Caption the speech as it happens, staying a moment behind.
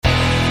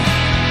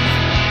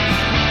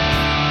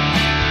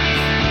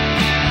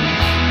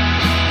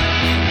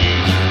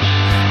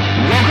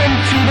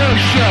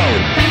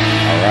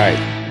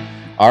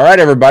All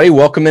right, everybody.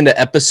 Welcome into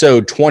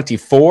episode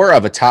 24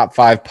 of a Top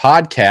 5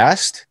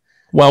 podcast.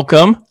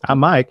 Welcome. I'm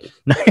Mike.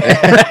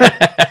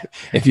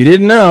 If you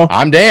didn't know,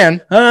 I'm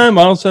Dan. I'm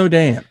also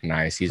Dan.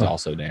 Nice. He's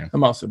also Dan.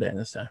 I'm also Dan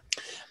this time.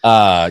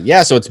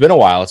 So it's been a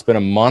while. It's been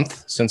a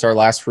month since our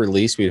last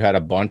release. We've had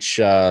a bunch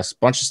of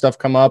stuff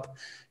come up.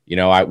 You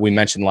know, we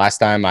mentioned last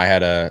time I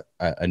had a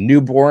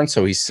newborn,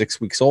 so he's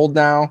 6 weeks old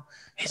now.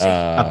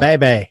 A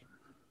baby.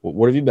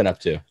 What have you been up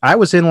to I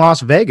was in Las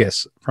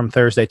Vegas from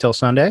Thursday till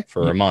Sunday.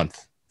 for a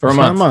month? For a For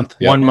a month. month.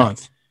 Yep. 1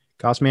 month.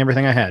 Cost me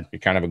everything I had.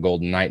 You're kind of a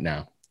golden knight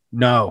now.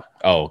 No.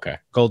 Oh, okay.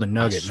 Golden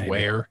I nugget. maybe.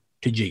 swear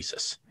to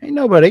Jesus. Ain't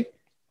nobody.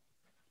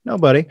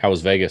 Nobody. How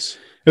was Vegas?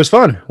 It was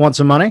fun. Won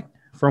some money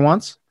for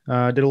once. Did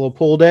a little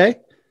pool day.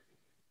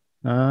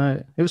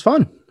 It was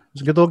fun. It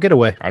was a good little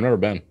getaway. I've never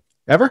been.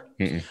 Ever?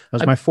 Mm-mm. That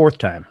was my fourth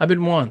time. I've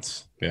been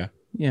once. Yeah.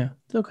 Yeah.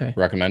 It's okay.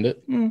 Recommend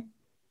it? Mm.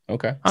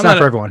 Okay. It's I'm not not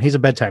for everyone. He's a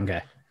bedtime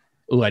guy.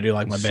 Ooh, I do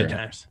like my Sure.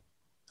 bedtimes.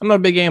 I'm not a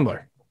big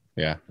gambler.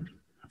 Yeah.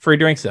 Free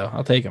drinks, though.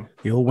 I'll take them.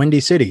 The old Windy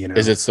City, you know.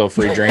 Is it still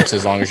free drinks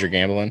as long as you're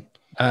gambling?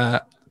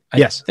 I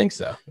Yes. think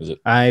so. Is it?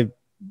 I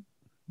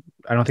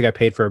don't think I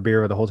paid for a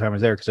beer the whole time I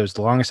was there because it was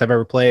the longest I've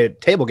ever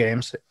played table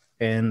games,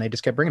 and they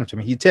just kept bringing them to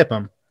me. You tip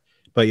them,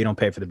 but you don't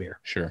pay for the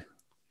beer. Sure.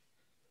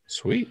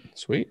 Sweet.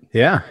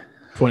 Yeah.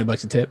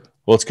 $20 a tip.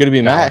 Well, it's good to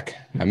be back.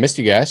 I missed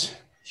you guys.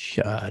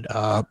 Shut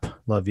up.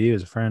 Love you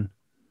as a friend.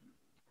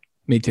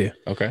 Me too.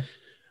 Okay.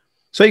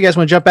 So you guys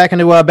want to jump back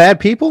into Bad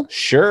People?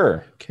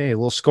 Sure. Okay, a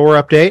little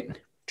score update.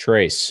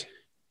 Trace.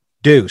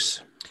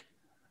 Deuce.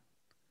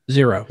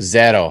 0.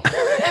 Zetto.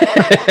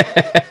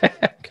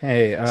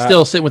 Okay.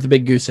 Still sitting with the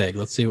big goose egg.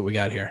 Let's see what we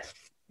got here.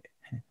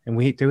 And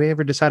do we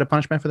ever decide a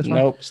punishment for this one?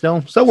 Nope.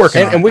 Still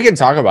working. And we can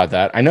talk about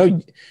that. I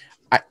know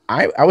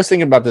I was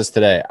thinking about this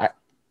today.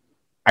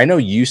 I know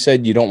you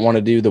said you don't want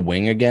to do the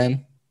wing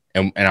again,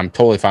 and I'm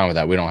totally fine with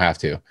that. We don't have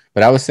to.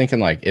 But I was thinking,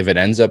 like, if it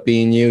ends up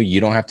being you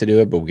don't have to do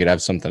it, but we could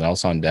have something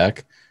else on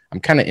deck. I'm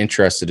kind of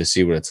interested to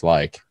see what it's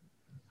like.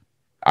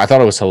 I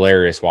thought it was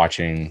hilarious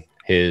watching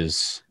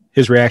his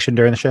reaction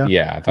during the show.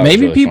 Yeah. I thought it was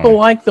Maybe really people funny.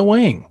 like the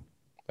wing.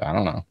 I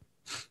don't know.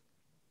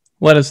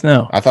 Let us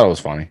know. I thought it was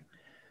funny.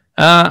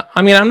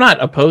 I mean, I'm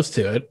not opposed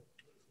to it.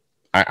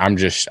 I'm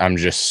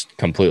just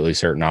completely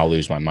certain I'll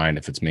lose my mind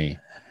if it's me.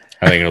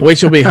 I think it'll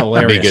Which will be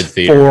hilarious good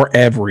theater. for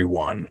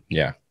everyone.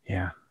 Yeah.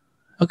 Yeah.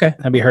 Okay.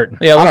 That'd be hurting.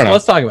 Yeah, I don't know.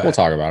 let's talk about We'll it.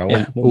 talk about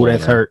it. Yeah. Ooh,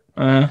 that's hurt.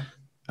 Uh,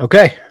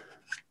 Okay.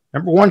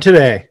 Number 1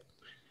 today.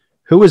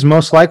 Who is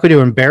most likely to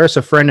embarrass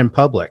a friend in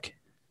public?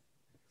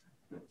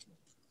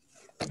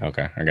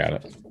 Okay, I got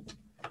it.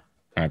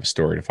 I have a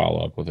story to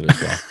follow up with it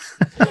as well.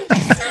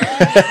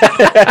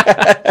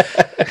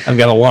 I've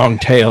got a long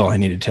tail I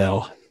need to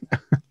tell.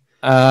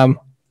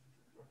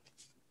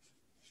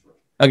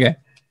 Okay.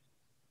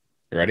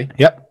 You ready?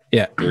 Yep.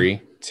 Yeah.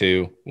 3,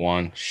 2,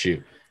 1,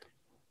 shoot.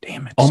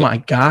 Damn it. Oh my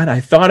God.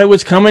 I thought it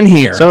was coming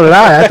here. So did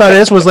I. I thought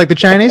this was like the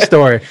Chinese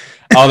story.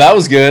 Oh, that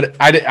was good.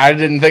 I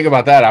didn't think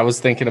about that. I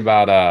was thinking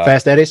about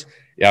Fast Eddie's.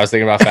 Yeah, I was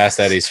thinking about Fast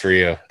Eddie's for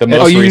you. The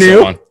most you recent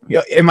knew? one.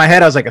 In my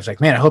head, I was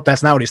like, man, I hope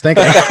that's not what he's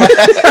thinking.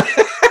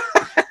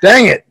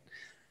 Dang it.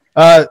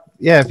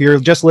 Yeah, if you're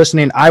just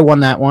listening, I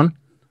won that one.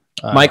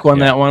 Mike won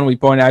yeah. that one.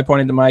 I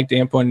pointed to Mike.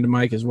 Dan pointed to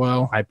Mike as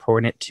well. I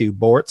pointed to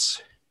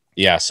Bortz.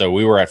 Yeah, so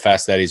we were at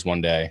Fast Eddie's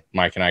one day.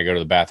 Mike and I go to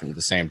the bathroom at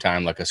the same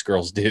time, like us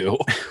girls do.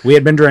 We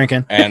had been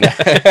drinking. And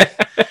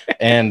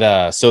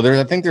so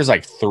I think there's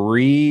like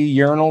 3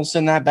 urinals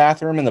in that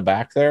bathroom in the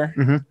back there.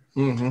 Mm-hmm.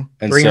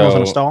 And 3 so urinals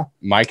in a stall.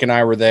 Mike and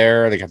I were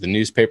there. They got the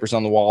newspapers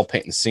on the wall,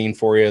 painting the scene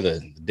for you.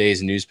 The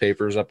day's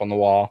newspapers up on the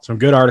wall. Some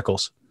good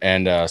articles.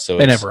 And so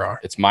They never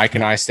are. It's Mike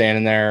and I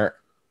standing there.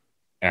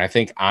 And I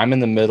think I'm in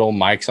the middle,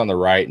 Mike's on the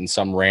right, and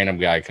some random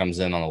guy comes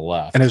in on the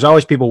left. And there's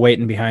always people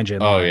waiting behind you.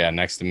 in Oh, line. yeah,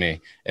 next to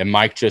me. And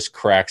Mike just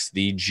cracks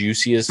the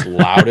juiciest,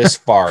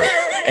 loudest fart.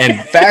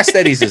 And Fast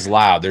Eddie's is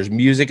loud. There's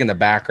music in the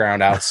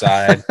background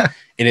outside,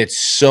 and it's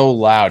so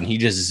loud. And he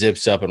just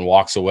zips up and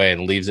walks away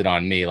and leaves it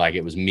on me like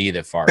it was me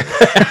that farted.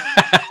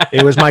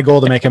 It was my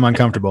goal to make him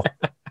uncomfortable.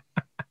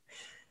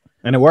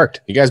 And it worked.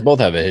 You guys both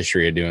have a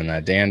history of doing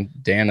that. Dan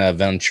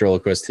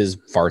ventriloquist his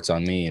farts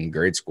on me in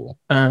grade school.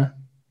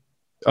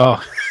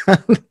 Oh,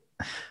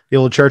 the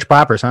old church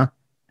poppers, huh?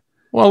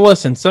 Well,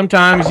 listen,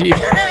 sometimes you.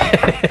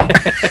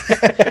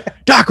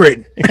 Doc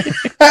Reed.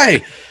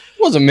 Hey,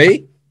 wasn't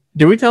me.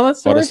 Did we tell that But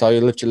story? I saw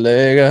you lift your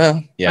leg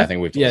up. Yeah, I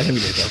think we've Yeah, I think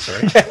we did that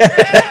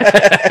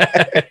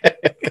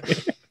story.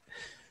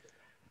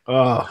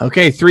 Oh,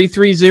 Okay,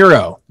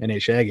 330. and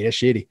it's Shaggy. That's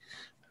shitty.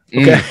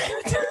 Mm. Okay.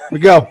 We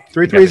go. Got the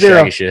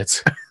 330. shaggy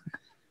shits.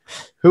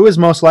 Who is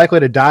most likely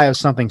to die of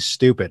something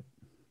stupid?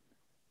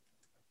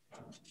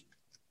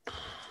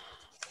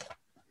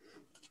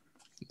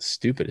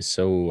 Stupid is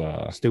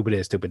so. Stupid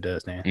is, stupid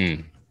does,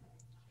 Dan.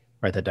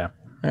 Write that down.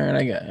 All right,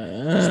 I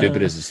got.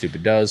 Stupid is as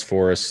stupid does.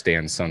 Forrest.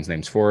 Dan's son's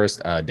name's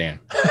Forrest. Dan.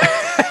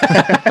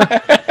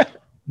 I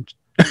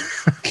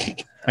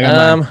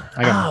got mine.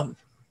 I got mine.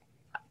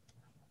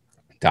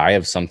 Die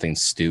of something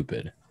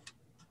stupid.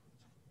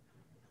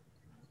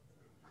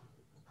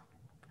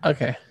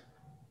 Okay.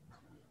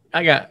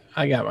 I got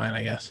mine,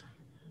 I guess.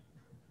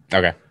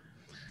 Okay.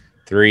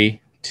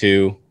 3,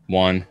 2,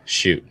 1,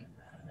 shoot.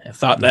 I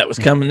thought that was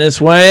coming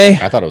this way.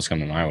 I thought it was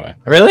coming my way.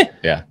 Really?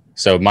 Yeah.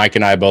 So Mike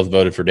and I both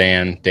voted for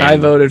Dan. I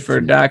voted for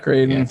Doc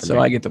Raiden, Yeah, for so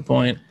me. I get the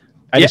point.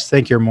 I just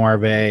think you're more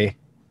of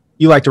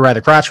you like to ride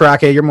the crotch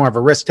rocket. You're more of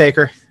a risk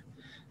taker.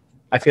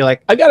 I feel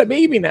like, I got a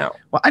baby now.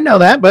 well, I know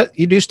that, but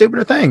you do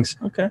stupider things.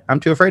 Okay. I'm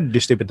too afraid to do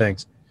stupid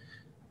things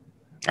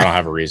I don't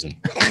have a reason.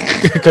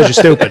 because you're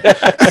stupid.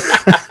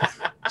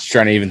 Just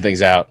trying to even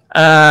things out.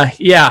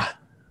 Yeah.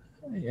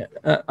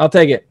 I'll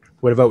take it.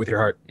 Way to vote with your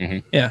heart.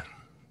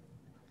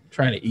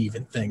 Trying to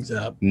even things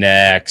up.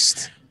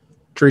 Next.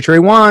 Tree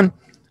 1.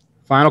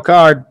 Final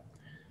card.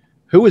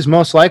 Who is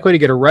most likely to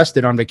get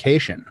arrested on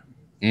vacation?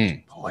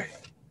 Mm. Boy.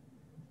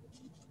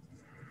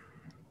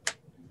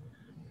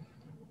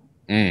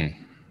 Mm.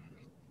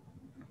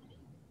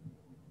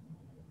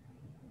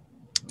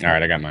 All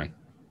right, I got mine.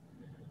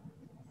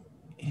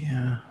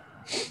 Yeah.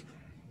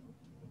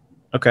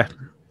 Okay.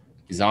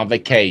 He's on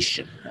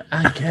vacation.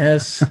 I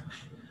guess.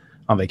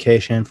 On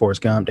vacation,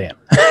 Forrest Gump, damn.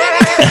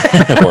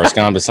 Forrest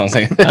Gump is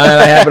something.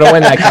 I happen to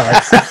win that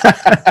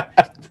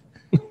card.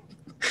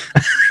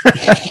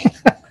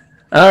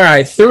 All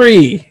right.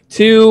 3,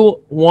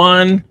 2,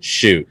 1.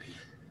 Shoot.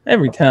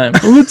 Every time.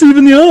 What's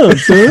even the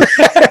odds,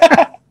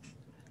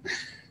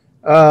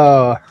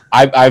 huh?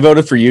 I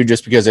voted for you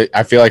just because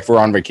I feel like if we're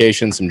on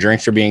vacation, some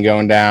drinks are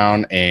going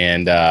down,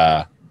 and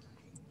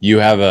you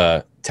have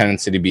a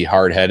tendency to be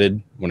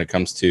hard-headed when it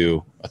comes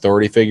to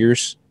authority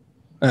figures.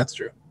 That's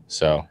true.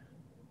 So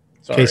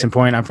Sorry. Case in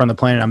point, I'm from the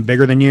planet. I'm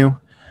bigger than you.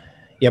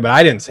 Yeah, but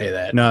I didn't say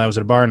that. No, that was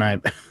at a bar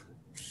night.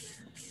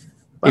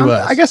 He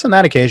was. I guess on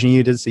that occasion,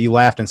 you did. You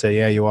laughed and said,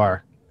 "Yeah, you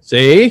are."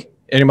 See?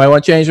 Anybody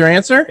want to change their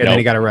answer? And then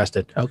he got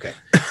arrested. Okay.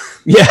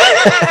 Yeah.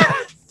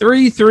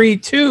 3, 3,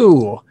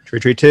 2.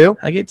 Tree 2.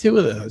 I get 2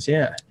 of those.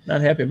 Yeah.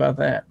 Not happy about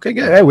that. Okay,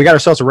 good. Hey, we got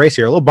ourselves a race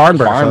here. A little barn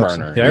burner. Barn folks.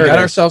 burner. There We it got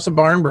is. ourselves a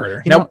barn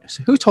burner. You know,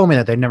 who told me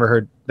that they'd never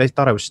heard? They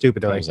thought I was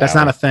stupid. They're That like, was "That's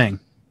Allie. not a thing.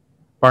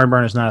 Barn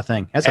burner is not a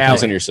thing." That's a Allie.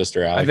 It's thing. in your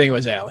sister, I Allie. think it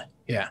was Allie.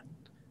 Yeah.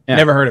 Yeah.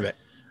 Never heard of it.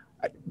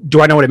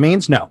 Do I know what it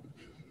means? No.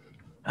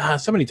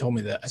 Somebody told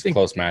me that. It's a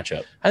close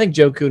matchup. I think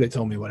Joe Kuda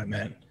told me what it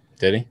meant.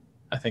 Did he?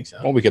 I think so.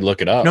 Well, we could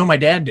look it up. No, my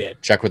dad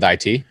did. Check with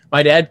IT.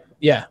 My dad,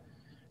 yeah.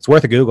 It's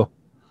worth a Google.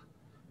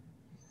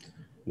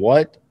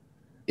 What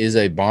is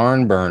a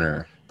barn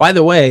burner? By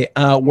the way,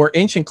 we're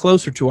inching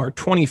closer to our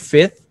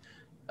 25th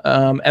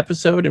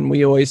episode, and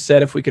we always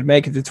said if we could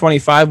make it to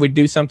 25, we'd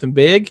do something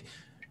big.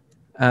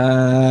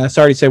 Sorry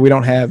to say we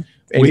don't have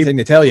anything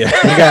to tell you.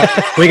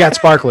 We got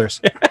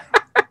sparklers.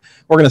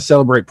 We're going to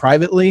celebrate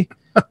privately.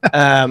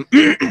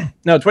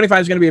 No,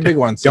 25 is going to be a big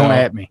one. So Don't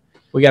at me.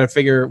 we got to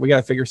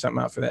figure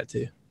something out for that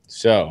too.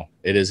 So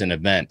it is an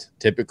event,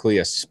 typically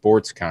a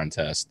sports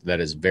contest that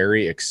is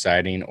very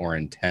exciting or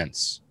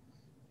intense.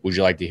 Would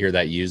you like to hear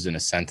that used in a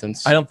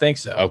sentence? I don't think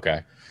so.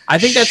 Okay. I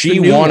think that's she the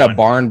new won one. a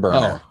barn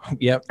burner. Oh,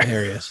 yep,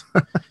 there he is.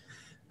 I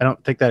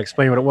don't think that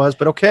explained what it was,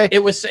 but okay.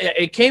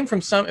 It came from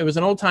it was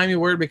an old timey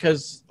word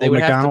because they Old would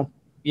McDonald?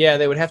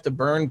 they would have to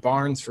burn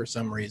barns for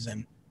some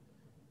reason.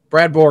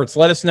 Brad Bortz,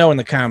 let us know in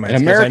the comments.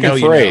 An 'cause I know American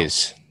you know.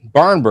 phrase,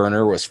 barn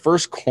burner, was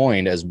first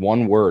coined as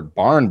one word,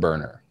 barn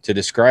burner, to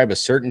describe a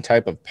certain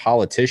type of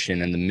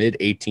politician in the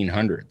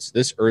mid-1800s.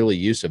 This early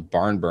use of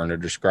barn burner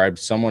described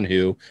someone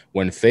who,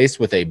 when faced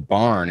with a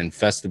barn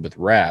infested with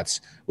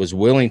rats, was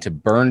willing to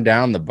burn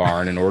down the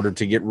barn in order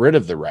to get rid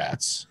of the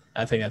rats.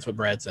 I think that's what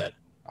Brad said.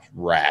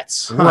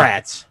 Rats.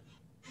 Rats.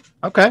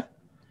 Okay.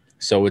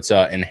 So it's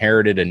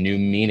inherited a new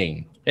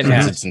meaning It since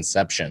has. its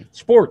inception.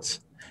 Sports.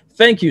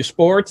 Thank you,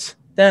 sports.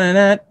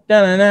 Da-na-na,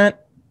 da-na-na.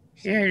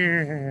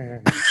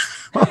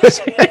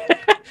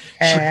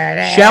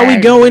 Shall we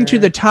go into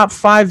the top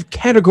 5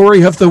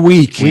 category of the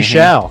week? We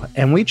shall.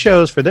 And we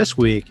chose for this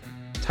week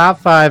top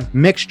 5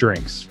 mixed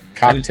drinks,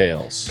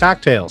 Cocktails.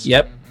 cocktails.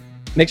 Yep.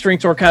 Mixed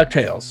drinks or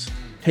cocktails.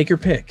 Take your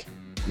pick.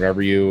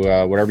 Whatever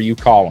you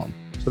call them.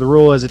 So the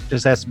rule is it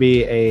just has to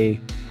be a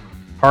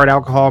hard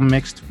alcohol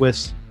mixed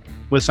with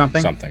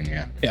something. Something,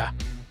 yeah.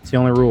 It's the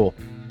only rule.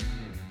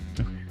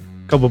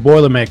 Couple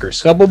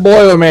Boilermakers. Couple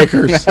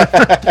Boilermakers.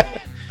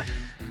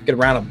 Get a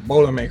round of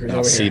Boilermakers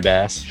over Sea here.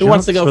 bass. Who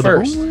wants to go For the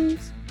first?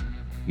 boys.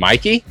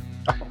 Mikey?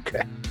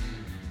 Okay.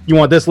 You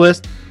want this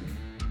list?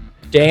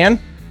 Dan?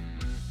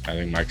 I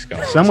think Mike's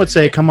going. Some would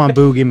say, "Come on,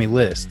 Boo, give me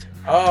list."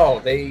 Oh,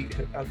 okay.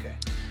 I'm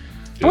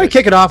going to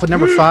kick it off with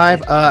number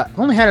 5.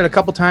 Only had it a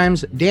couple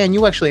times. Dan,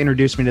 you actually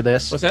introduced me to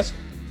this. What's this?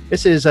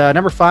 This is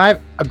number 5,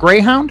 a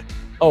Greyhound.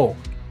 Oh,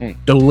 Hmm.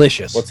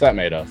 delicious. What's that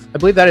made of? I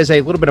believe that is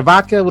a little bit of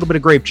vodka, a little bit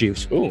of grape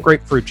juice. Ooh.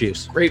 Grapefruit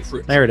juice.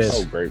 grapefruit? There it is.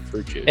 Oh,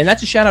 grapefruit juice. And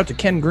that's a shout out to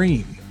Ken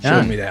Green. Yeah.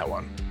 Showed me that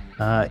one.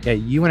 Yeah,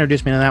 you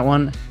introduced me to that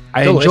one.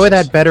 I Delicious. enjoy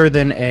that better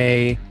than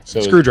a so,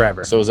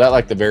 screwdriver. So is that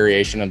like the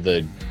variation of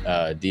the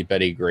Deep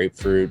Eddy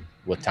grapefruit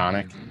with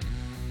tonic?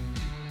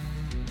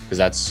 Because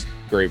that's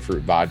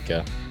grapefruit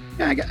vodka.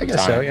 Yeah, I guess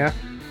so, tonic. yeah.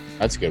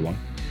 That's a good one.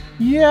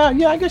 Yeah,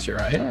 I guess you're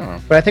right. I don't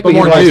know. But I think But we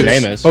more utilize juice.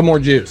 it. famous. But more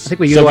juice. I think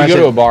we So if utilize you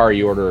go to a it. bar,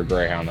 you order a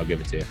Greyhound, they'll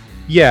give it to you.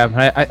 Yeah,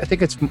 but I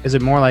think is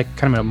it more like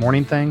kind of a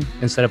morning thing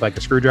instead of like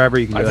a screwdriver?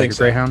 You can I do like think a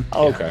so. Greyhound.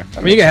 Oh, okay.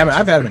 I mean, you can have.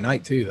 I've had them at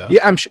night too, though.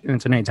 Yeah,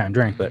 it's an anytime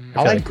drink, but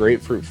I like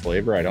grapefruit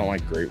flavor. I don't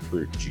like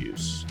grapefruit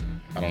juice.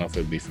 I don't know if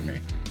it would be for me.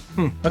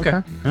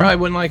 Okay. Probably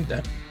wouldn't like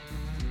it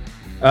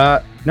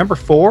then. Number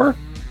 4.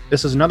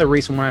 This is another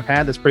recent one I've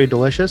had that's pretty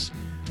delicious.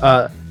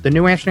 The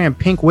New Amsterdam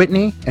Pink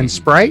Whitney and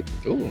Sprite.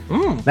 Ooh.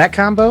 That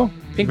combo,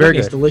 Pink very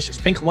Whitney's good. delicious.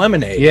 Pink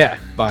lemonade. Yeah,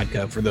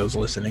 Vodka for those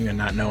listening and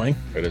not knowing.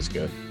 It is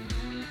good.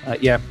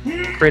 yeah.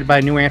 Created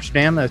by New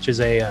Amsterdam, which is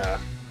I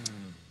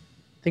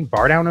think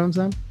Bardown owns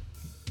them,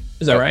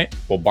 Is that right?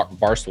 Well,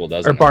 Barstool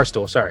doesn't. or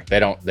Barstool. Sorry. They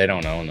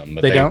don't own them,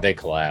 but They don't? they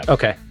collab.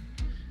 Okay.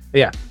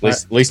 Yeah.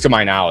 At least to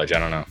my knowledge, I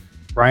don't know.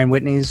 Ryan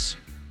Whitney's.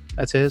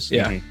 That's his.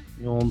 Yeah. Mhm.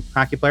 The old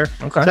hockey player.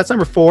 Okay. So that's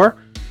number 4.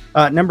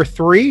 Number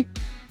 3,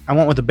 I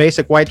went with the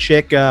basic white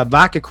chick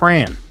vodka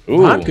cran.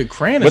 Ooh. Vodka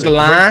cran With is the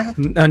lime.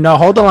 No,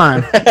 hold the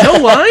line. No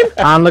lime.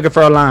 I'm looking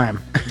for a lime.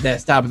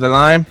 That's top of the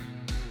lime.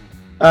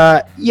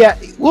 Yeah,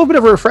 a little bit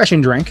of a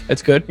refreshing drink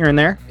That's good. here and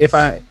there. If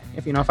I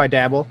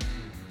dabble,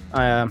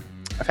 I've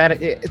had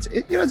it.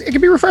 It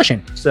can be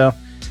refreshing. So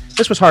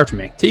this was hard for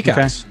me. Teacups.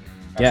 That's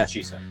Yeah. what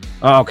she said.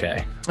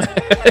 Okay.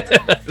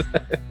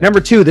 Number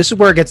 2. This is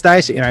where it gets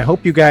dicey, and I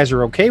hope you guys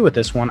are okay with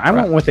this one. I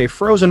went with a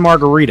frozen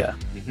margarita.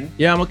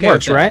 Yeah, I'm okay.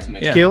 Works, with that.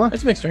 right? Yeah. Tequila?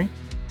 It's mixed drink.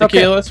 Okay.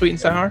 Tequila, sweet and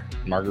sour.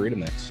 Margarita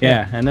mix.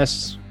 Yeah, and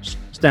this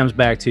stems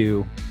back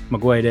to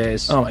McGuay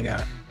days. Oh my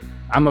god.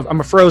 I'm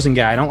a frozen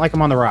guy. I don't like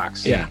them on the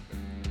rocks. Yeah.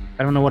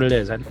 I don't know what it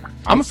is.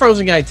 I'm a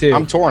frozen guy too.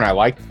 I'm torn. I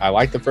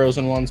like the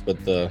frozen ones, but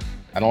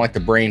I don't like the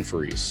brain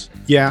freeze.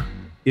 Yeah.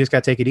 You just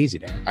gotta take it easy,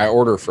 Dan. I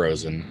order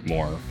frozen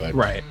more, but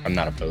right. I'm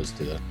not opposed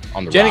to the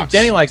on the Jenny rocks.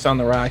 Jenny likes on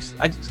the rocks. She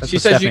what says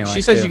Stephanie she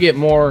likes, says too. you get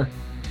more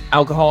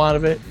alcohol out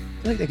of it,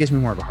 I feel like that gives me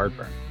more of a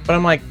heartburn. but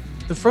I'm like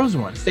the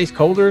frozen one stays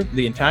colder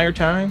the entire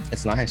time.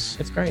 It's nice.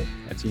 It's great.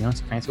 It's it's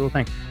a fancy little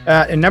thing.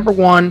 And number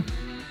 1,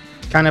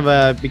 kind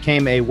of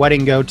became a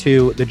wedding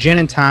go-to, the gin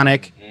and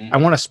tonic. I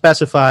want to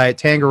specify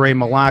Tanqueray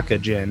Malacca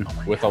gin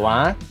With a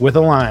lime. with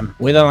a lime.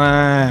 With a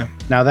lime.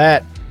 Now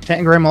that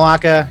Tanqueray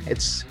Malacca,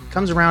 it's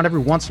comes around every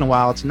once in a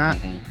while. It's not.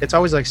 Mhm. It's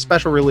always like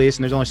special release,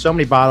 and there's only so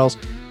many bottles.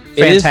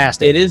 It is-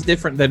 Fantastic. It is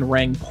different than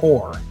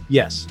Rangpur.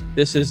 Yes,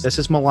 This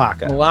is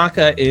Malacca.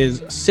 Malacca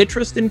is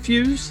citrus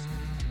infused,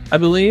 I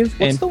believe,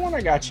 What's and the one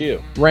I got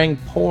you?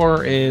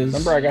 Rangpur is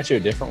Remember, I got you a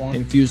different one.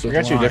 infused I with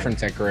got you a lime. different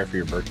Tanqueray for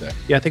your birthday.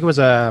 Yeah, I think it was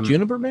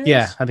juniper berries.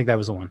 Yeah, I think that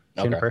was the one.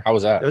 Okay. Juniper. How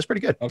was that? It was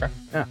pretty good. Okay.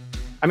 Yeah.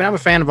 I mean, I'm a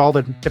fan of all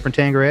the different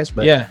Tanquerays,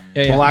 but yeah.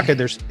 Malacca,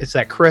 it's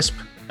that crisp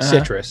Uh-huh.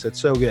 citrus. It's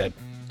so good.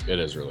 It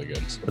is really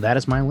good. But that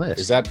is my list.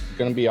 Is that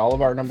going to be all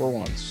of our number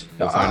ones?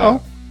 We'll find Uh-oh.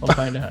 out. We'll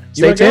find out.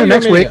 Stay wanna go? tuned You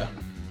next want me to week.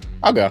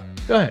 I'll go. go?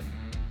 Go ahead.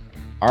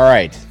 All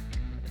right.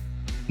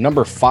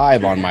 Number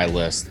 5 on my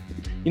list.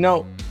 You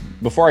know,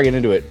 before I get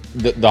into it,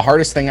 the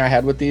hardest thing I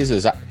had with these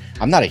is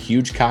I'm not a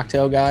huge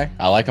cocktail guy.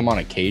 I like them on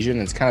occasion.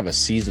 It's kind of a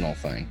seasonal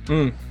thing.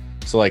 Mm.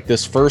 So like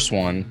this first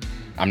one,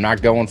 I'm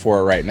not going for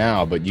it right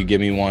now, but you give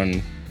me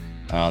one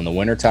in the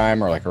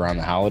wintertime or like around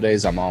the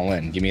holidays, I'm all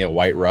in. Give me a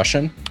White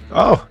Russian.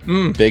 Oh,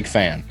 Big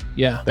fan.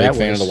 Yeah. Big That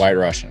fan was- of the White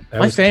Russian. that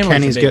My was family's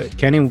Kenny's a big-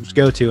 Kenny's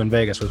go-to in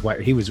Vegas was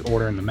white. He was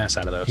ordering the mess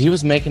out of those. He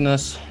was making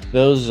us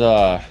those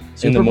in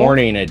Super the Bowl?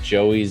 morning at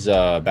Joey's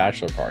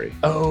bachelor party.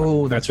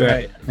 Oh, that's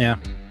right. Yeah,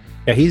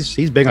 he's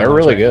big on They're those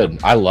really right good.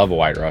 I love a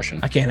White Russian.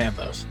 I can't have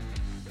those.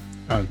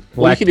 now. Well,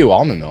 you Lac- could do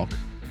almond milk.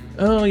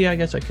 Oh yeah, I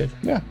guess I could.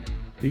 You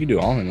could do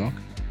almond milk.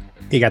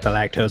 he got the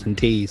lactose and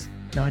teas.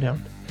 No, I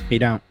don't. He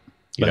don't.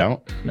 You But-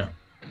 don't? No.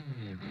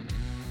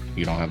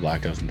 You don't have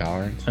lactose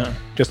intolerance?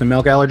 Just a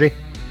milk allergy?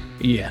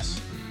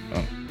 Yes.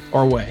 Oh.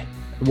 Or way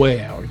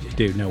allergy.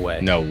 Dude, no way.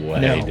 No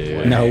way, No dude.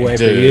 way. No way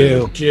for Dude.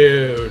 you.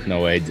 Dude.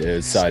 No way,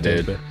 dude. So,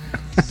 dude.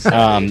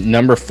 Stupid.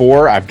 Number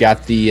 4, I've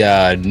got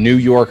the New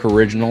York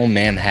Original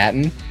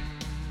Manhattan.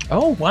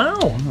 Oh wow.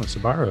 Oh,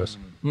 Sabaros.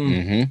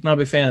 Mm-hmm. Not a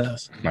big fan of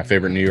those. My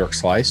favorite New York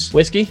slice.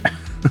 Whiskey?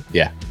 I've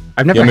You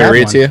never want me to had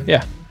read one. it to you?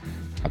 Yeah.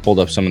 I pulled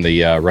up some of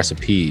the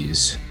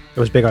recipes. It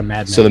was big on Mad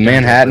Men. So the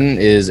Manhattan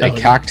is a Oh, yeah.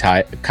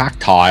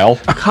 cocktail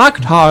A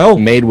cocktail.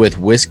 made with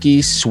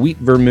whiskey, sweet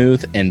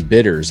vermouth, and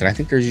bitters. And I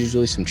think there's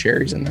usually some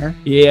cherries in there.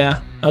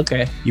 Yeah.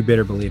 Okay. You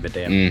better believe it,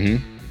 Dan.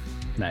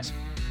 Mm-hmm. Nice.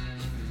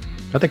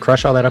 Don't they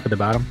crush all that up at the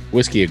bottom?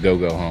 Whiskey a go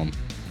home.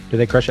 Do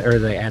they crush it, or do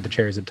they add the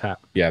cherries at the top?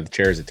 Yeah, the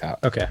cherries at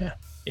top. Okay.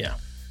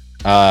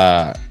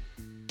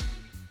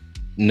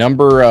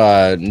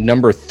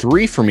 Number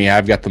 3 for me,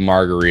 I've got the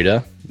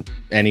margarita.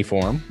 Any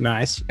form.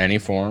 Nice. Any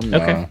form.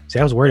 Okay. See,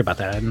 I was worried about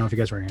that. I didn't know if you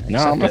guys were going to. No,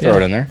 I'm going to Yeah.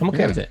 throw it in there. I'm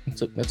okay with it.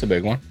 That's a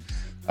big one.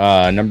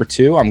 Number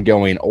 2, I'm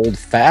going old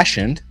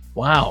fashioned.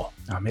 Wow.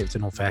 Oh, maybe it's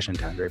an old-fashioned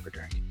Tom Draper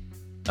drink.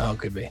 Oh,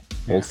 could be.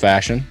 Yeah. Old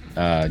fashioned. You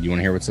want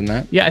to hear what's in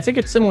that? Yeah, I think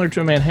it's similar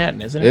to a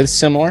Manhattan, isn't it? It's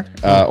similar.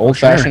 Old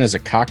fashioned is a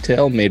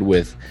cocktail made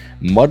with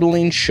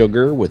muddling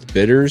sugar with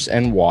bitters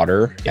and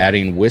water,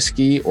 adding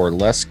whiskey or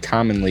less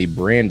commonly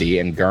brandy,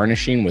 and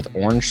garnishing with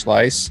orange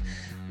slice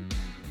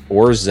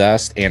or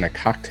zest and a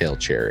cocktail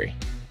cherry.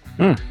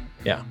 Yeah.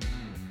 An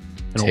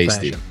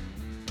Tasty. old-fashioned.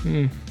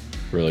 Mm,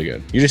 Really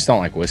good. You just don't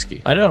like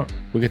whiskey. I don't.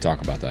 We could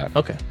talk about that.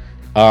 Okay.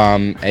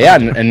 Yeah,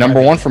 and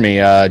number one for me,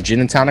 gin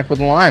and tonic with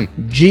lime.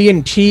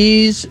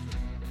 G&T's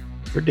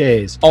For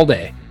days. all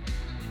day.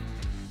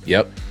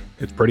 Yep.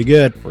 It's pretty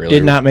good. Really,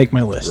 Did not make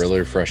my list. really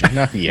refreshing.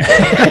 No,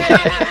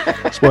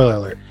 yeah. Spoiler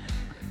alert.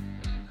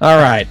 All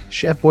right.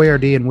 Chef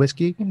Boyardee and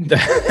whiskey.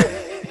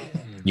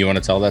 You want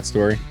to tell that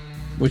story?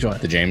 Which one?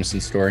 The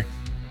Jameson story?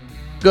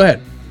 Go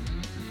ahead.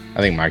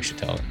 I think Mike should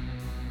tell it.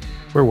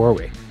 Where were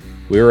we?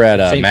 We were at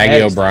St. Maggie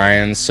Patty's Day.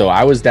 O'Brien's, so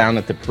I was down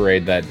at the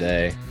parade that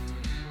day.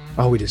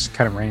 Oh, we just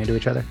kind of ran into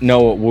each other.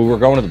 No, we were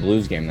going to the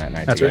Blues game that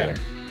night That's together.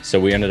 right. So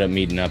we ended up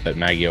meeting up at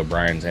Maggie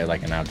O'Brien's. They had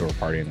like an outdoor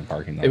party in the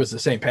parking lot. It was the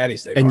St.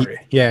 Patty's Day And party.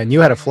 and you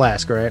had a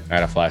flask, right? I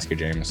had a flask of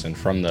Jameson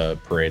from the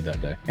parade that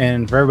day.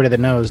 And for everybody that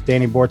knows,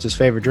 Danny Bortz's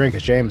favorite drink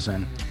is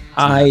Jameson.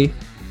 I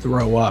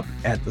throw up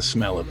at the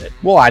smell of it.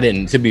 Well, I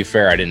didn't. To be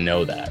fair, I didn't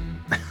know that.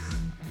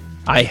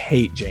 I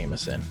hate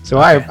Jameson. So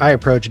I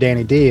approached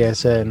Danny D. I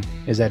said,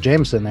 "Is that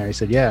Jameson there?" He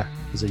said, "Yeah."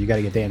 He said, "You got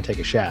to get Dan to take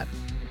a shot."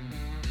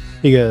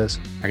 He goes,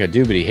 I go,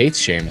 dude, but he hates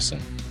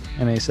Jameson.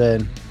 and he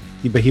said,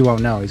 "But he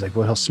won't know." He's like,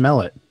 "Well, he'll smell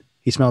it.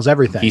 He smells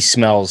everything." He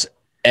smells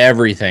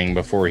everything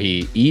before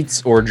he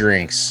eats or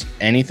drinks.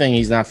 Anything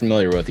he's not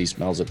familiar with, he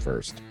smells it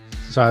first.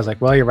 So I was like,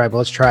 "Well, you're right, but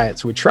let's try it."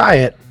 So we try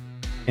it,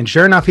 and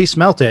sure enough, he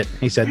smelt it.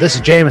 He said, "This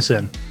is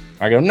Jameson."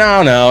 I go,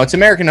 no, it's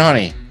American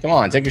honey. Come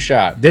on, take a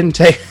shot. Didn't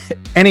take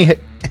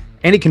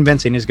any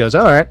convincing. He just goes,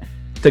 "All right."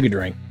 Took a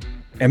drink.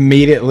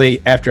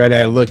 Immediately after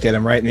I looked at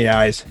him right in the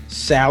eyes,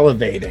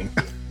 salivating.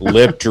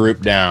 Lip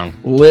droop down.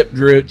 Lip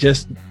droop,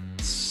 just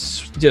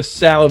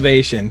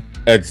salivation.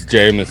 It's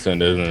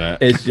Jameson, isn't it?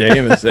 It's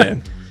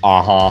Jameson.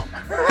 Uh-huh.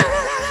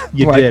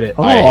 You Like, did it.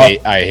 oh. I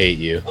hate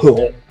you.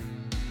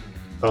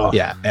 Oh.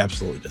 Yeah,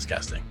 absolutely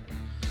disgusting.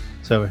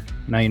 So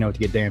now you know what to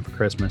get Dan for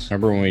Christmas.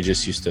 Remember when we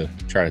just used to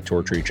try to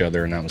torture each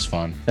other and that was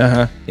fun?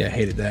 Uh-huh. Yeah,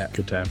 hated that.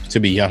 Good times. To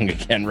be young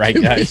again, right,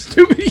 guys?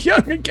 To be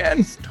young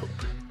again.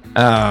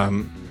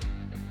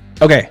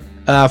 Okay.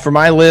 For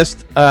my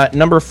list,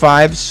 number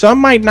 5. Some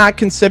might not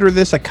consider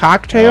this a Oh,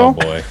 cocktail.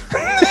 boy.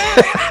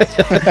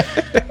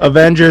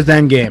 Avengers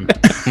Endgame.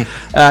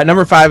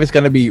 Number 5 is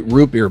going to be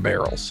root beer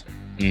barrels.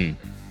 Mm.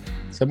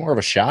 Is that more of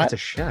a shot? That's a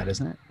shot,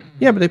 isn't it?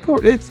 Yeah, but they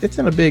pour it's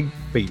in a big.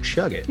 But you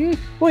chug it.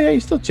 Well, yeah, you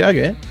still chug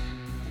it.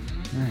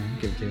 All right,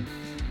 I'll give it to you.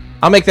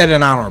 I'll make that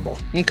an honorable.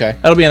 Okay.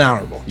 That'll be an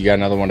honorable. You got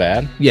another one to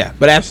add? Yeah,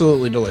 but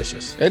absolutely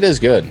delicious. It is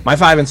good. My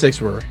 5 and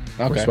 6 were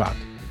Okay. swapped.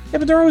 Yeah,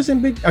 but they're always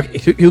in big. Okay,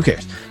 who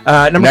cares?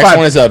 Number Next 5.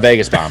 one is a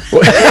Vegas bomb.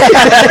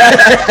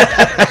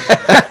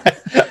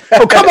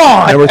 Oh, come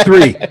on. Number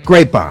 3,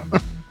 grape bomb.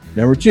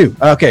 Number 2.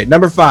 Okay,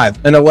 number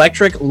 5, an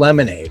electric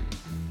lemonade.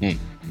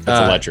 That's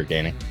electric,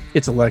 Danny.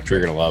 It's electric. You're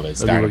going to love it.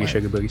 It's Boogie dynamite. Woogie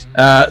Sugar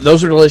Boogies.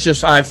 Those are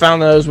delicious. I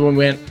found those when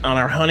we went on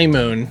our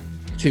honeymoon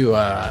to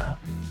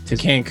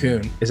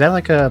Cancun. Is that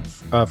like a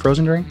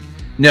frozen drink?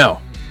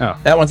 No. Oh.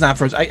 That one's not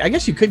frozen. I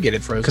guess you could get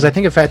it frozen. Because I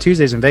think at Fat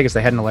Tuesdays in Vegas,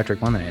 they had an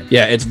electric lemonade.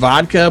 Yeah, it's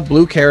vodka,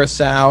 blue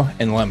curacao,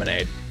 and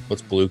lemonade.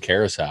 What's blue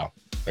curacao?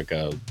 Like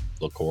a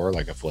liqueur,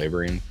 like a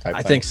flavoring type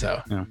I thing? think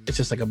so. Yeah. It's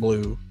just like a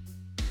blue.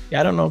 Yeah,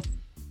 I don't know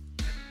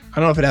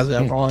if it has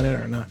alcohol in it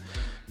or not.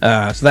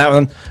 So that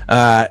one.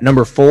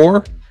 Number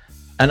 4,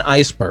 an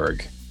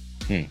iceberg.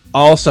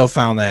 Also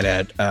found that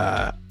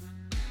at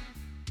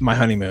my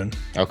honeymoon.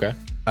 Okay.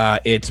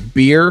 It's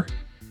beer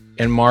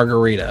and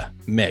margarita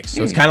mixed.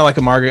 So it's kind of like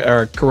a margarita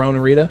or Corona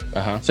Rita.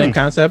 Uh-huh. Same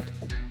concept.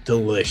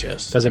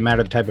 Delicious. Does it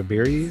matter the type of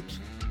beer you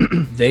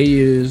use? They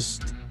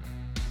used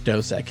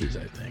Dos Equis,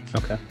 I think.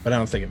 Okay. But I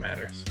don't think it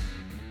matters.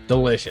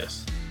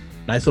 Delicious.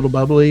 Nice little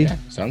bubbly. Yeah,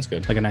 sounds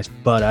good. Like a nice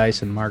Bud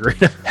Ice and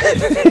margarita.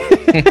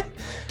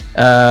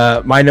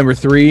 My number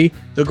 3,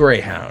 the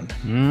Greyhound.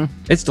 Mm,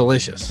 It's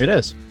delicious. it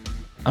is.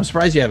 I'm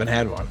surprised you haven't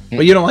had one.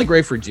 But you don't like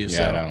grapefruit juice,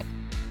 Yeah, I so. don't.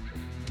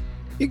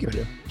 You give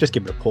it just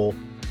give it a pull.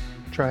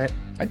 Try it.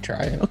 I'd try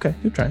it. Okay,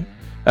 you try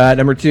it.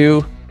 Number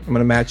 2, I'm going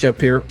to match up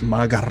here.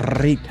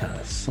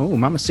 Margaritas. Oh,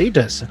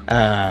 Mamacitas.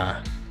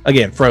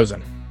 Again,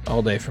 frozen.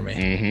 All day for me.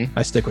 Mm-hmm.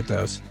 I stick with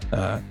those.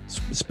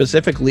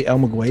 Specifically, El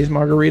Maguey's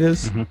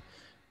margaritas.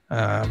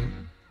 Mhm.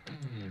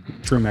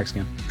 True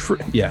Mexican.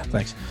 Yeah,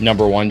 thanks.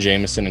 Number 1,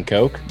 Jameson and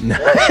Coke.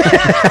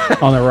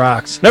 On the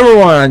rocks. Number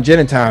 1, gin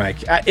and tonic.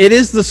 It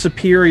is the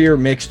superior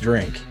mixed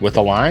drink With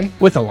a lime?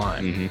 with a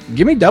lime. Mm-hmm.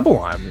 Give me double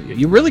lime.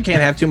 You really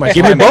can't have too much.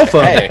 Give me lime. both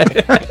of them.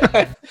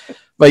 Hey.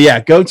 But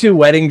yeah, go-to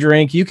wedding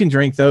drink. You can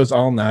drink those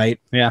all night.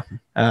 Yeah,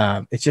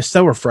 It's just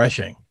so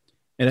refreshing.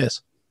 it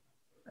is.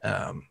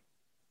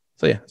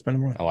 So yeah, it's my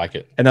number 1, I like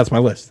it. and that's my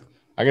list.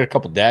 I got a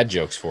couple dad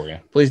jokes for you.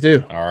 Please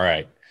do. All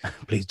right.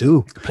 Please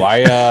do.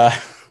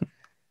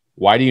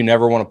 Why do you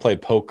never want to play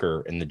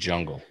poker in the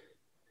jungle?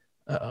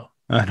 Uh-oh.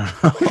 I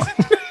don't know.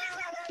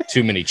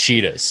 Too many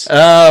cheetahs.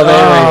 Oh, there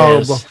it Oh,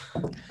 is.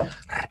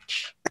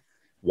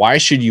 Why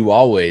should you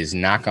always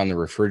knock on the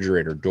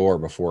refrigerator door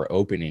before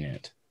opening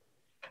it?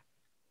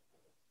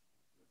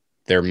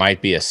 There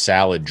might be a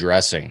salad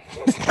dressing.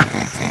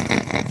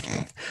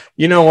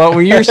 You know what?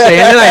 When you were saying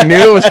it, I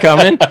knew it was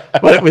coming,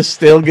 but it was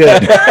still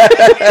good.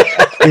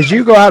 Did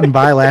you go out and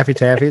buy Laffy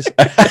Taffies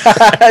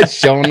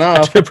Showing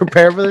off. to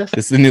prepare for this?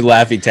 This is the new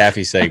Laffy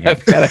Taffy segment.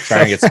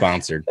 Trying to get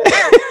sponsored.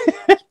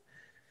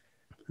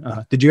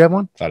 Did you have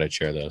one? Thought I'd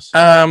share those.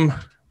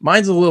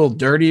 Mine's a little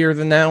dirtier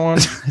than that one.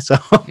 So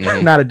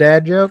not a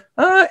dad joke.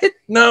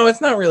 No,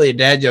 it's not really a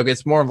dad joke.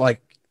 It's more of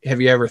like,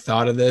 have you ever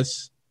thought of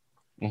this?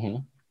 Mm-hmm.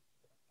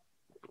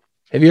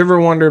 Have you ever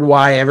wondered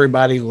why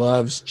everybody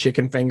loves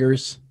chicken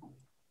fingers,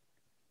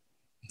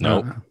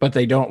 Nope. but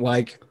they don't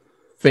like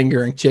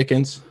fingering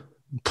chickens?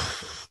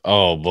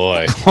 Oh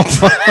boy.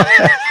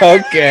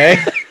 Okay.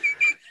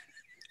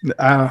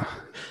 Uh,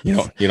 You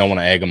don't want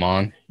to egg them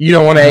on. You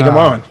don't want to egg them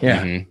on.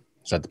 Yeah, Mhm.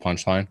 Is that the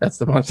punchline? that's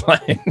the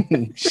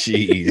punchline.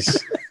 Jeez.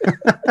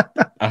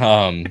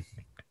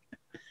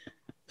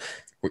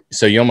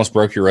 So you almost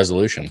broke your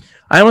resolution.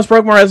 I almost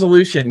broke my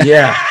resolution.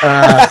 Yeah.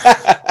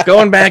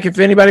 Going back, if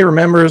anybody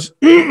remembers,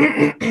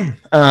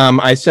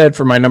 I said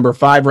for my number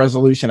 5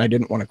 resolution, I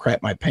didn't want to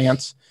crap my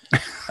pants.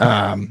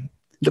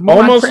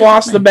 Almost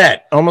lost the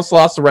bet. Almost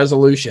lost the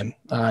resolution.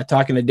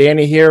 Talking to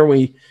Danny here,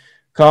 we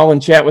call and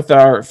chat with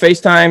our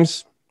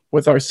FaceTimes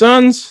with our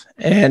sons.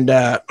 And,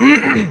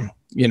 I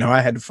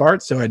had to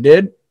fart, so I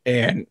did.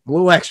 And a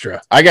little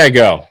extra. I gotta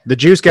go. The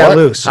juice got What?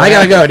 loose. I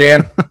got to go,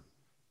 Dan.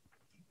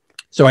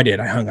 So I did.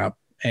 I hung up.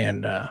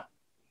 And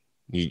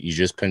You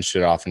just pinched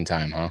it off in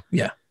time, huh?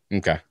 Yeah.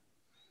 Okay.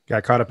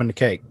 Got caught up in the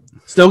cake.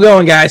 still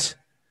going, guys.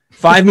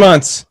 5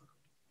 months.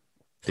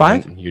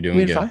 5? You're We doing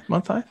had good. 5?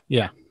 Month 5?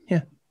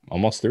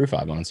 Almost through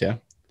 5 months. Yeah.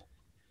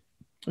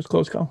 It was a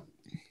close call.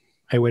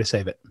 Hey, way to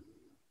save it.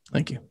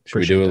 Thank you. Should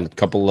we do a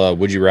couple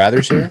would you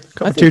rather's here?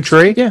 I Two think-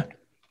 tree. Yeah.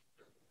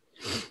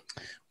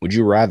 Would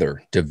you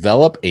rather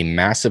develop a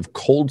massive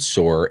cold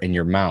sore in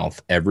your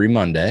mouth every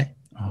Monday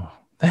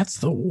That's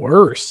the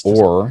worst.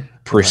 or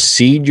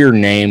precede your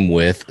name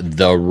with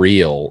the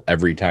real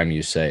every time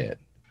you say it?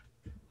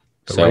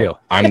 The real.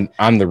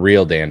 I'm the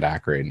real Dan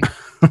Dockrayden.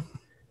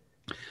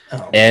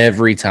 Oh.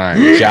 Every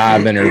time,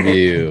 job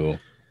interview,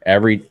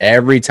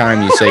 every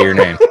time you say your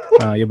name.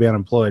 You'll be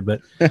unemployed,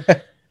 but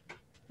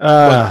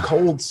But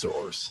cold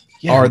sores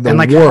are the and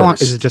like worst. how long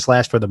does it just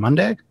last for the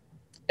Monday?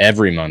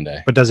 Every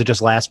Monday. But does it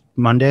just last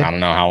Monday? I don't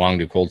know how long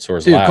do cold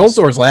sores Dude, last. cold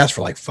sores last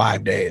for like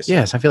 5 days.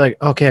 Yes, I feel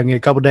like okay, I'm getting a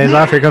couple days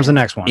off. Here comes the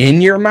next one.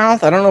 In your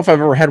mouth? I don't know if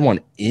I've ever had one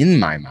in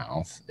my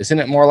mouth. Isn't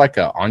it more like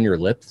a on your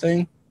lip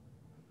thing?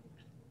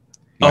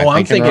 Am I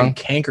I'm thinking wrong?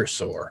 canker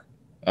sore.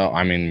 Oh,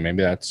 I mean,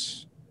 maybe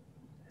that's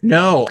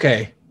No.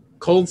 Okay.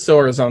 Cold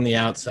sore is on the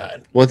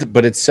outside. well,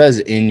 but it says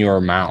in your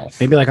mouth.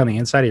 Maybe like on the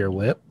inside of your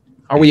lip.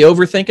 Are we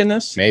overthinking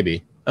this?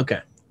 Maybe.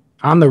 Okay.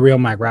 I'm the real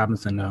Mike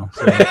Robinson, though.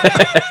 So,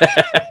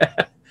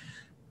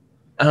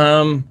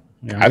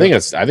 yeah, I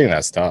think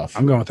that's tough.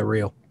 I'm going with the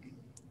real.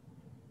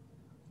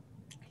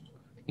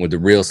 Would the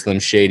real Slim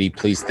Shady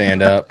please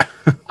stand up?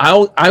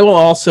 I will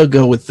also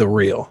go with the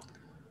real.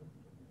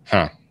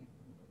 Huh.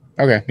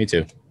 Okay, me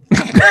too.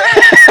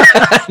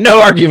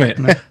 No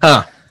argument.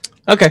 Huh.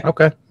 Okay.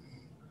 Okay.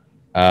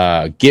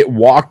 Get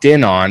walked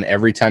in on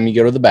every time you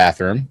go to the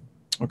bathroom,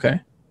 Okay.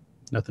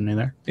 Nothing new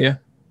there.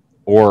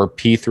 or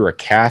pee through a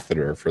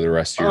catheter for the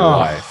rest of your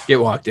life. Get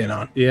walked in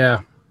on.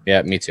 Yeah.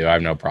 Yeah, me too. I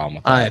have no problem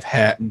with that. I've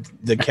had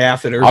the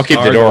catheters. I'll keep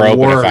the are door open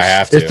worst. if I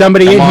have to. There's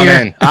somebody Come in on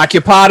here. in.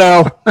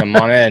 Occupado. Come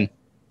on in.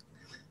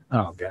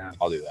 Oh God.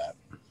 I'll do that.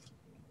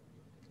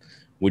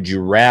 Would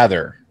you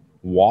rather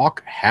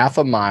walk half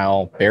a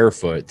mile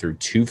barefoot through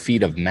 2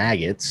 feet of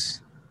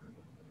maggots?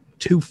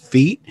 2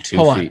 feet. 2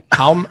 Hold feet.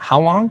 on.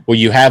 How long? Well,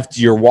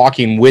 you're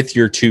walking with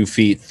your 2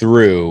 feet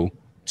through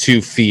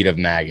 2 feet of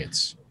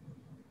maggots.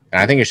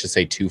 And I think it should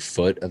say 2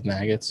 foot of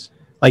maggots.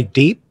 Like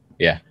deep.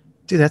 Yeah.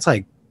 Dude, that's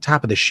like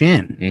top of the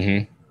shin.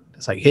 Mm-hmm.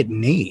 That's like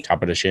hitting knee.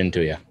 Top of the shin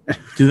to you.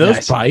 Do those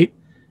Nice. bite?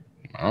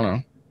 I don't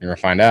know. You're going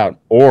to find out.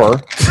 Or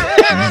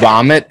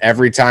vomit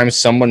every time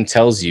someone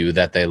tells you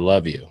that they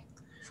love you.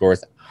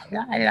 Fourth,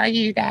 I love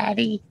you,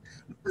 Daddy.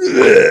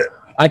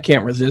 I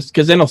can't resist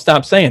because then he'll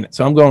stop saying it.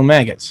 So I'm going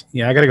maggots.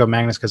 Yeah, I gotta go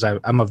Magnus because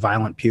I'm a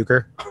violent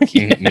puker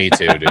Me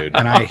too, dude.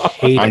 and I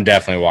hate I'm it.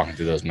 definitely walking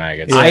through those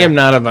maggots. I am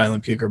not a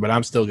violent puker, but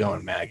I'm still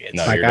going maggots.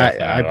 No, Like, you're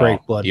definitely I not at break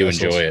all. blood You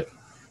vessels. enjoy it.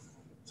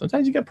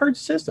 Sometimes you got purge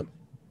system.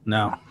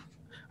 No,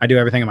 I do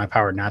everything in my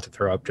power not to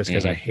throw up just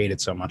because I Mhm. hate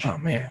it so much. Oh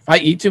man, if I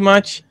eat too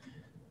much,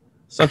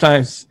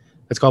 sometimes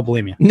It's called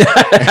bulimia.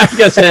 I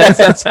guess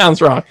that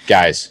sounds wrong.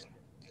 Guys,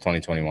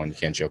 2021, you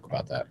can't joke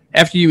about that.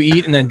 After you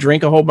eat and then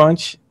drink a whole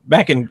bunch,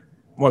 back in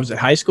what was it,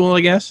 high school? I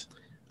guess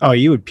Oh,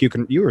 you would puke.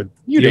 You were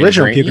You the didn't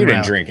original drink, puking you didn't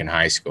around. drink in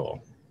high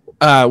school.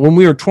 when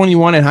we were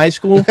 21 in high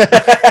school.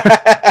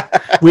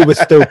 We were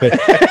stupid.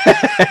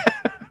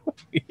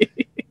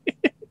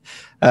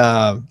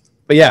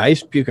 But yeah, I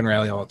used to puke and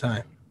rally all the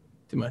time.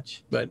 Too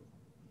much, but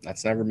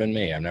That's never been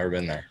me. I've never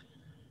been there.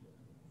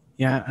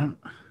 Yeah,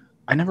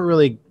 I never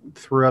really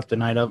threw up the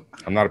night of.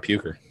 I'm not a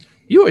puker.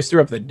 you always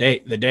threw up the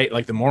date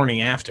like the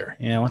morning after.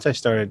 Yeah, once I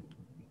started.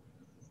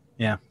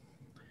 Yeah,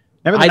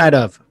 never the I- night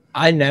of.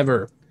 I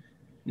never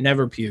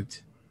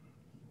puked.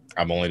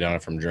 I've only done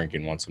it from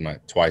drinking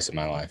twice in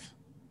my life.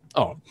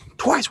 Oh,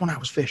 Twice when I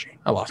was fishing.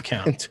 I lost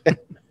count.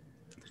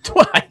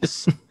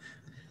 Twice.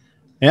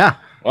 Yeah.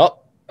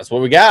 Well, that's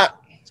what we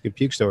got. It's good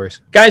puke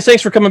stories. Guys,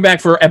 thanks for coming back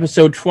for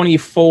episode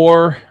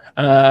 24.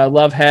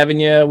 Love having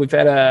you. We've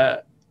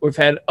had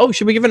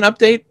should we give an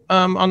update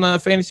on the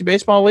Fantasy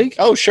Baseball League?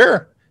 Oh,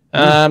 sure.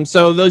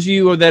 So those of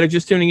you that are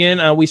just tuning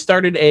in, we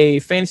started a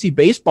Fantasy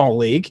Baseball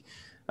League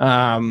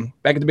back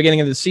at the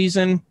beginning of the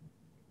season.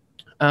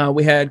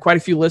 We had quite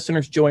a few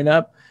listeners join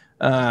up.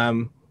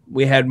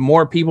 We had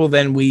more people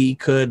than we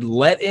could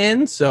let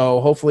in,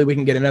 so hopefully we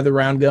can get another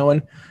round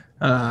going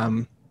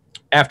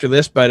after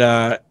this. But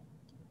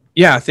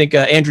I think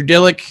Andrew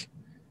Dillick,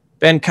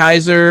 Ben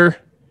Kaiser,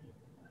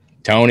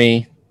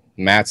 Tony,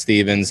 Matt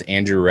Stevens,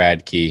 Andrew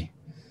Radke,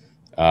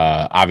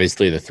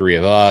 obviously the three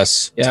of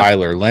us, Yep.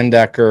 Tyler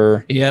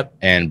Lindecker, yep,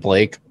 and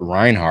Blake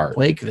Reinhardt,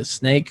 Blake the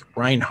Snake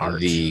Reinhardt,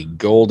 the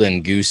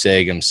golden goose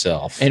egg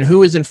himself. and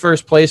who is in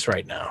first place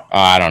right now?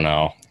 I don't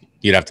know.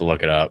 You'd have to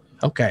look it up.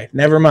 Okay,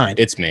 never mind.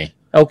 It's me.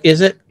 Oh,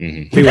 is it?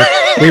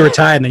 Mm-hmm. We were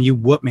tied, and then you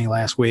whooped me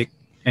last week,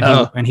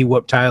 and he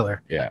whooped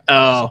Tyler. Yeah.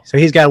 Oh, So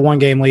he's got a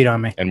 1-game lead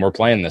on me. And we're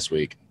playing this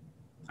week.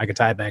 I could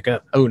tie it back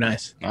up. oh,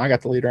 nice. I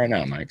got the lead right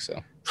now, Mike. So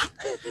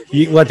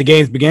You can let the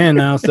games begin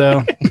now.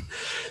 So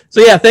So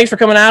yeah, thanks for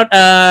coming out.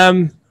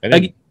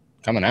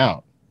 coming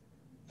out.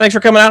 Thanks for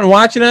coming out and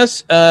watching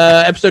us.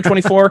 Episode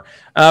 24.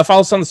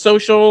 Follow us on the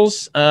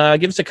socials.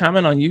 Give us a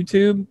comment on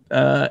YouTube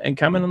and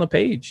comment on the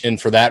page.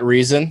 And for that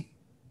reason,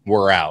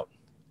 we're out.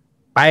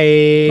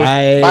 bye.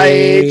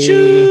 Bye.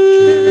 Choose.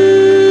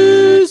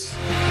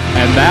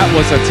 And that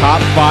was a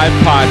Top 5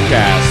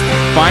 podcast.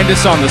 Find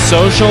us on the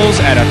socials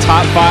at a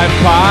Top 5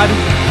 Pod.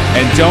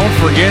 And don't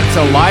forget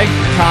to like,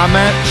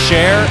 comment,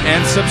 share,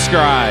 and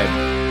subscribe.